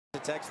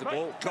attacks the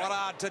ball.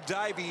 Goddard to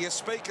Davey. You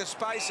speak of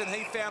space, and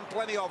he found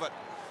plenty of it.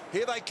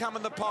 Here they come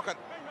in the pocket.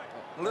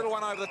 A little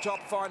one over the top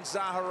finds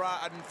Zahara.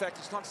 In fact,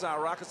 it's not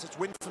Zaharakis, it's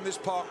Wind from this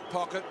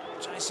pocket.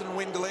 Jason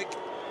Winderlich,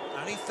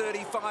 only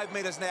 35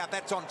 metres now.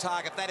 That's on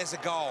target. That is a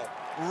goal.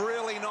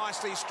 Really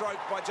nicely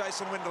stroked by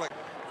Jason Winderlich.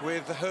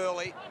 With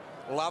Hurley,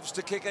 loves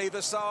to kick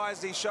either side.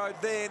 He showed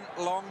then.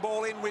 Long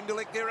ball in,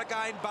 Winderlich there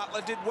again.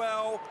 Butler did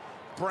well.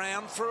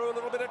 Brown through a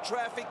little bit of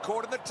traffic,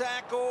 caught in the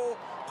tackle.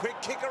 Quick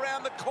kick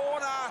around the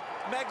corner.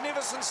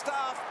 Magnificent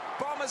stuff.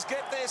 Bombers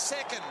get their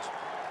second.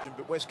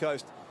 But West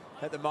Coast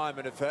at the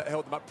moment have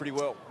held them up pretty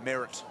well.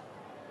 Merritt.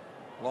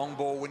 Long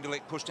ball,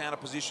 Winderlich pushed out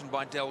of position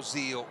by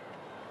Dalziel.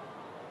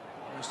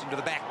 Almost into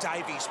the back,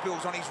 Davey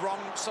spills on his wrong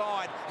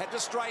side. Had to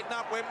straighten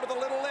up, went with a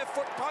little left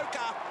foot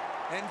poker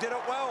and did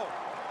it well.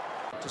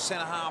 To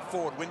centre half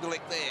forward,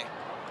 Winderlich there.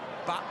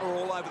 Butler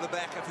all over the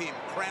back of him.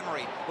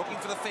 Crammery looking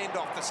for the fend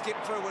off. The skip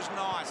through was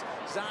nice.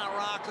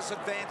 Zaharakis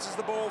advances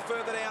the ball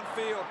further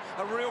downfield.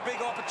 A real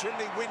big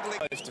opportunity,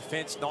 Winderlich.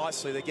 Defence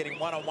nicely. They're getting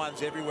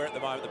one-on-ones everywhere at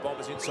the moment. The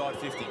Bombers inside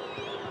 50.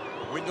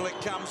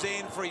 Winderlich comes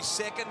in for his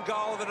second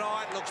goal of the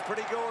night. Looks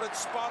pretty good.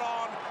 It's spot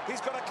on.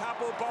 He's got a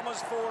couple of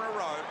Bombers 4 in a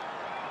row.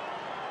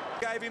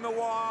 Gave him a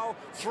while.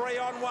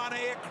 3-on-1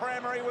 here.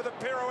 Crammery with a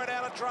pirouette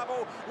out of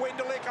trouble.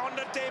 Winderlich on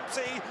to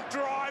Dempsey.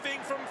 Driving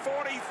from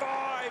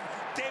 45.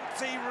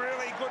 Dempsey,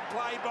 really good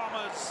play,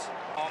 Bombers.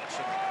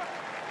 Option.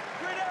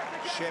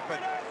 Shepherd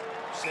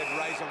said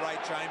Razor Ray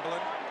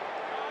Chamberlain.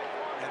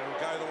 And it'll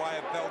go the way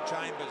of Bell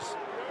Chambers.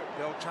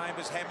 Bell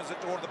Chambers hammers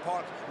it toward the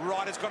pot.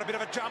 Ryder's got a bit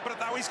of a jump at it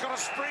though. He's got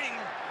a spring.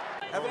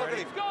 Have a look at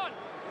him.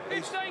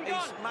 He's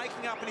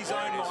making up in his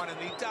own mind, and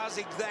he does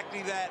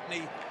exactly that,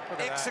 and he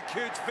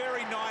executes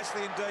very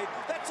nicely indeed.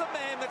 That's a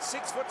man that's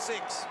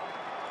 6'6".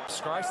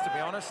 Disgrace, to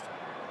be honest.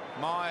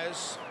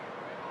 Myers,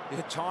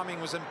 your timing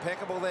was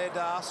impeccable there,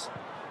 Das.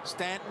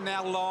 Stanton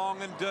now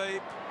long and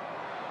deep.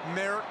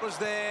 Merritt was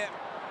there.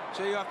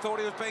 Gee, I thought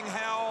he was being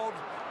held.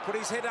 Put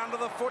his head under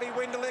the footy.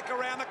 Winderlich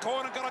around the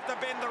corner, got it to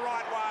bend the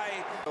right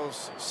way.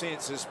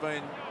 Sense has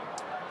been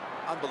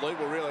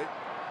unbelievable, really.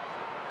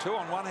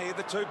 2-on-1 here.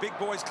 The two big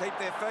boys keep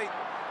their feet.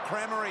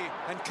 Crammery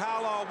and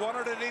Carlisle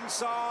wanted it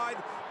inside.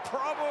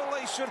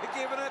 Probably should have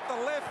given it.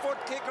 The left foot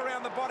kick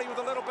around the body with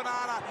a little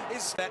banana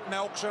is that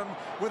Melksham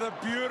with a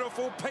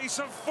beautiful piece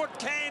of foot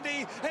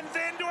candy, and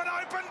then to an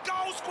open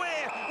goal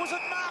square. Was it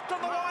marked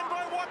on the line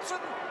by Watson?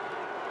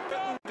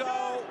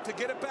 Goal to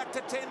get it back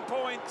to 10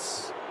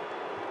 points.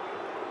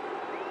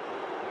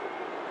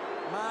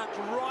 Marked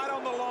right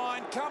on the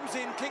line, comes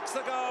in, kicks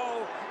the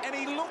goal, and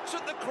he looks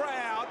at the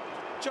crowd.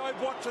 Jobe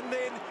Watson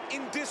then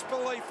in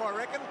disbelief, I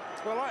reckon.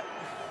 Well,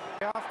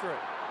 after it.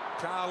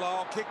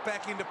 Carlisle kicked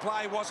back into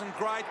play, wasn't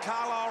great.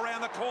 Carlisle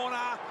around the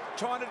corner,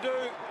 trying to do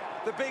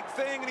the big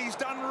thing, and he's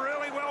done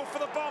really well for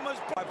the Bombers.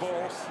 By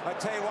ball, I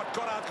tell you what,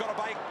 Goddard's got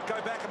to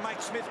go back and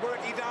make Smith work.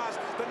 He does.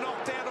 The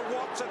knockdown to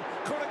Watson,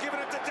 could have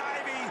given it to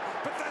Davey,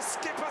 but the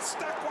skipper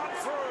stuck one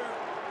through.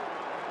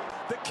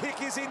 The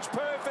kick is inch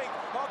perfect.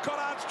 Oh,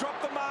 Goddard's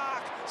dropped the mark,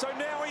 so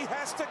now he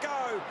has to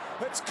go.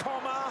 It's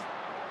Comma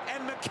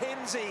and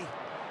McKenzie.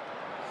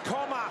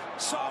 Comma,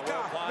 soccer,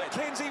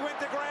 McKenzie went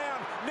to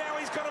ground.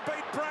 Now he's got to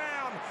beat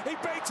Brown. He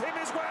beats him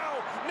as well.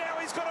 Now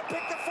he's got to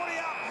pick the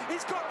footy up.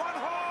 He's got one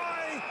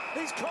high.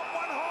 He's caught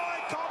one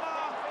high,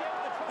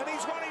 Comma. And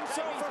he's won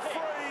himself a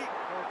free.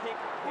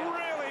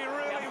 Really,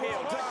 really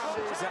well done.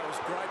 That was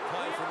great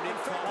play from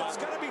Nick Comma. It's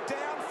going to be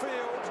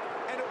downfield,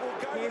 and it will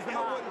go to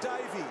Elwyn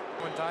Davey.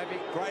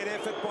 Great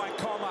effort by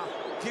Comma.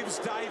 Gives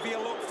Davey a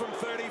look from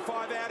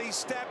 35 out. He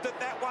stabbed at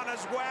that one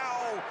as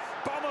well.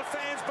 Bomber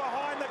fans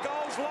behind the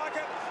goals like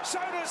it. So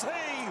does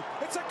he.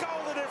 It's a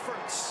goal the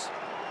difference.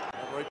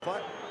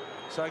 Replay.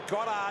 So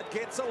Goddard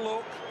gets a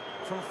look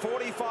from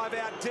 45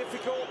 out.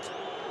 Difficult,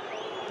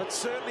 but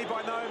certainly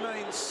by no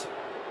means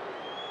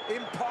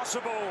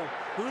impossible.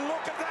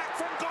 Look at that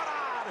from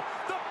Goddard.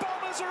 The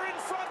Bombers are in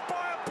front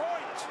by a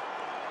point.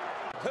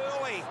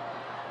 Hurley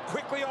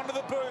quickly onto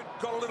the boot.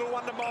 Got a little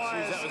one to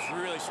Myers. Jeez, that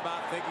was really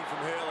smart thinking from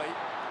Hurley.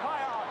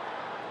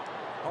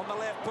 On the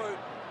left boot.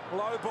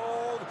 Low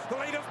ball. The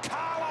lead of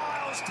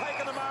Carlisle's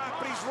taken the mark,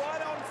 but he's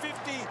right on 50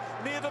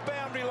 near the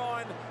boundary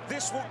line.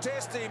 This will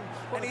test him,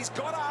 and he's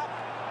got up,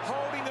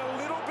 holding a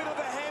little bit of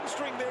the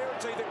hamstring there.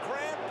 It's either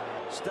cramp.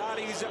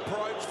 Starting his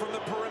approach from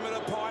the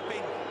perimeter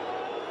piping.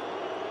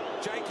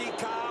 Jakey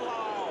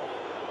Carlisle.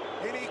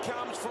 In he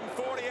comes from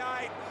 48.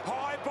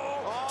 High ball.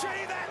 Oh.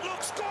 Gee, that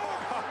looks good.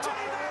 Gee,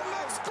 that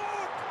looks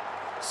good.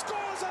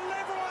 Scores a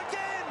level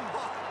again.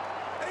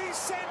 He's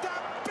sent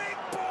up big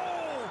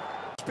ball.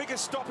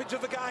 Biggest stoppage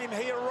of the game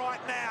here right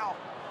now.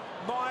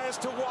 Myers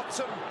to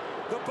Watson.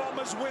 The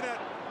Bombers win it.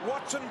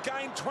 Watson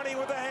gained 20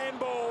 with a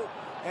handball,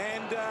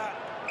 and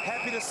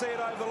happy to see it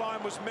over the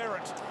line was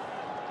Merritt.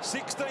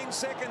 16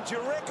 seconds. You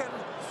reckon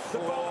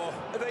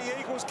the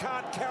Eagles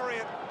can't carry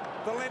it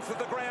the length of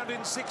the ground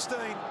in 16?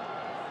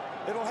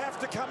 It'll have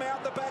to come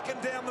out the back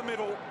and down the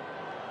middle.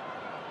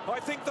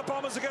 I think the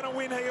Bombers are going to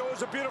win here. It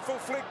was a beautiful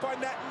flick by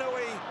Nat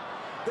Nui.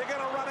 They're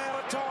going to run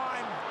out of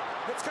time.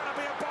 It's going to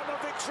be a Bomber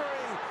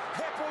victory.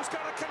 Heppel's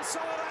going to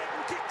consolidate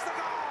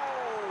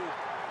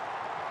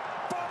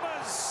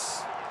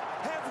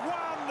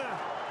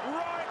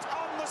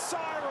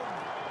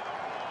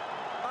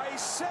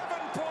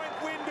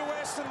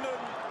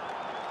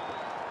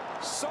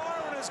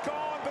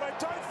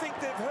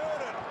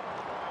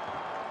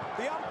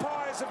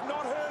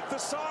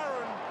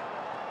siren,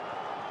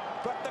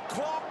 but the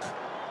clock,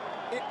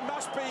 it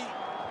must be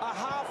a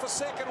half a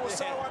second or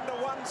so under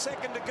 1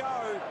 second to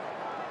go,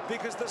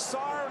 because the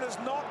siren is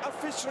not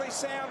officially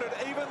sounded,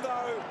 even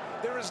though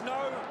there is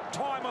no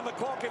time on the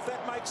clock, if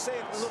that makes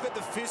sense. Look at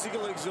the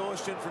physical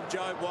exhaustion from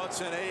Jobe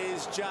Watson. He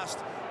is just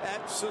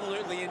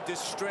absolutely in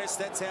distress.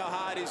 That's how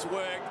hard he's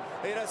worked.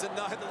 He doesn't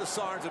know that the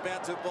siren's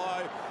about to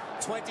blow.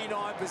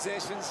 29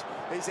 possessions.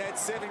 He's had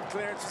 7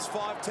 clearances,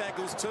 5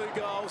 tackles, 2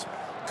 goals.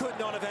 Could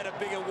not have had a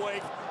bigger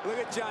week. Look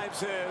at James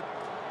Hird.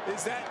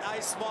 Is that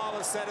a smile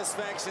of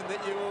satisfaction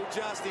that you will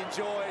just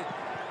enjoy?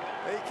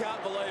 He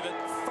can't believe it.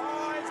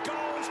 5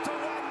 goals to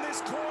 1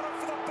 this quarter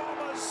for the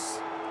Bombers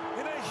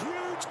in a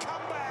huge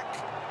comeback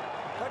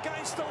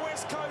against the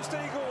West Coast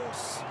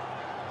Eagles.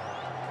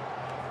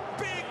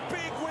 Big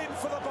win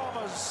for the Bombers.